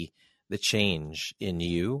see the change in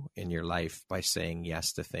you, in your life, by saying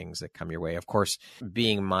yes to things that come your way. Of course,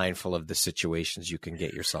 being mindful of the situations you can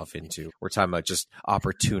get yourself into. We're talking about just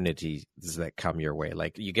opportunities that come your way.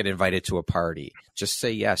 Like you get invited to a party, just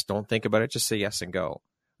say yes. Don't think about it. Just say yes and go.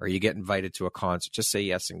 Or you get invited to a concert, just say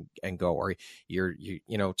yes and go. Or you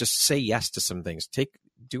just say yes to some things.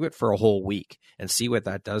 Do it for a whole week and see what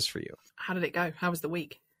that does for you. How did it go? How was the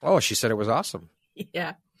week? Oh, she said it was awesome.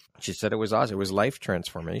 Yeah. She said it was awesome. It was life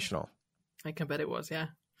transformational. I can bet it was, yeah.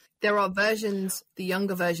 There are versions, the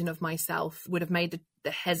younger version of myself would have made the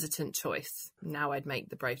hesitant choice. Now I'd make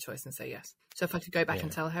the brave choice and say yes. So if I could go back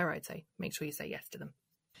and tell her, I'd say, make sure you say yes to them.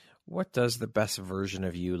 What does the best version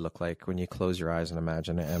of you look like when you close your eyes and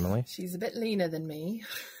imagine it, Emily? She's a bit leaner than me.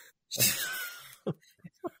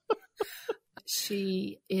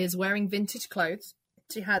 She is wearing vintage clothes.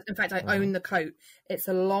 She has, in fact, I own the coat. It's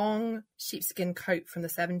a long sheepskin coat from the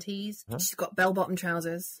 70s. She's got bell-bottom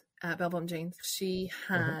trousers, bell-bottom jeans. She's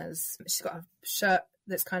got a shirt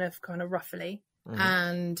that's kind of ruffly,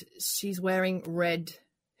 and she's wearing red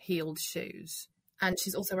heeled shoes. And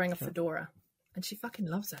she's also wearing a fedora. And she fucking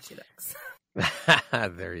loves how she looks.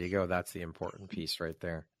 There you go. That's the important piece right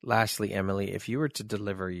there. Lastly, Emily, if you were to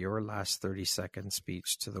deliver your last 30-second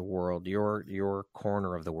speech to the world, your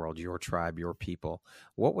corner of the world, your tribe, your people,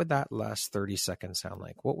 what would that last 30 seconds sound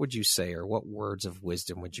like? What would you say, or what words of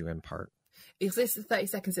wisdom would you impart? Is this 30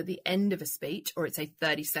 seconds at the end of a speech, or it's a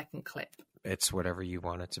 30-second clip? It's whatever you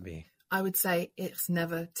want it to be. I would say it's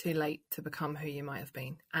never too late to become who you might have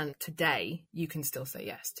been. And today, you can still say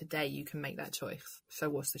yes. Today, you can make that choice. So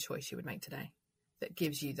what's the choice you would make today that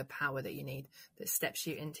gives you the power that you need, that steps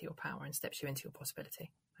you into your power and steps you into your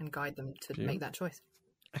possibility and guide them to make that choice?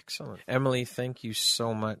 Excellent. Emily, thank you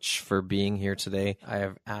so much for being here today. I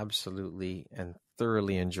have absolutely and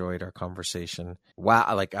thoroughly enjoyed our conversation.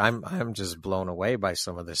 Wow, like I'm just blown away by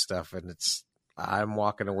some of this stuff, and I'm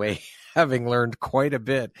walking away having learned quite a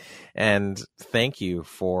bit. And thank you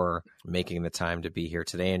for making the time to be here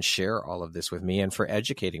today and share all of this with me and for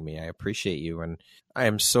educating me. I appreciate you. And I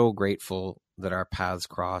am so grateful that our paths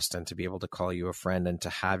crossed and to be able to call you a friend and to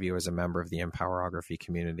have you as a member of the Empowerography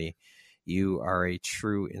community. You are a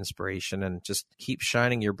true inspiration, and just keep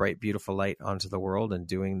shining your bright, beautiful light onto the world and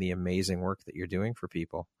doing the amazing work that you're doing for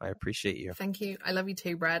people. I appreciate you. Thank you. I love you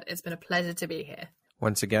too, Brad. It's been a pleasure to be here.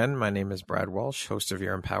 Once again, my name is Brad Walsh, host of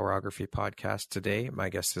your Empowerography podcast. Today, my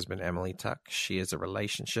guest has been Emily Tuck. She is a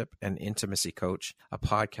relationship and intimacy coach, a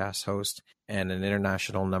podcast host, and an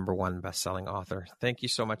international #1 best-selling author. Thank you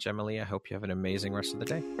so much, Emily. I hope you have an amazing rest of the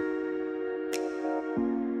day.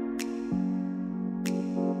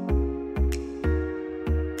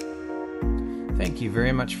 Thank you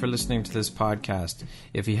very much for listening to this podcast.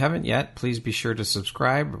 If you haven't yet, please be sure to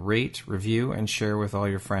subscribe, rate, review, and share with all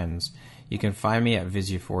your friends. You can find me at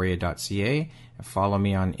visuphoria.ca and follow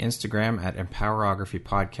me on Instagram at Empowerography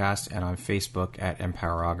Podcast and on Facebook at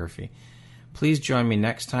Empowerography. Please join me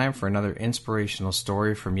next time for another inspirational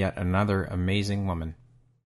story from yet another amazing woman.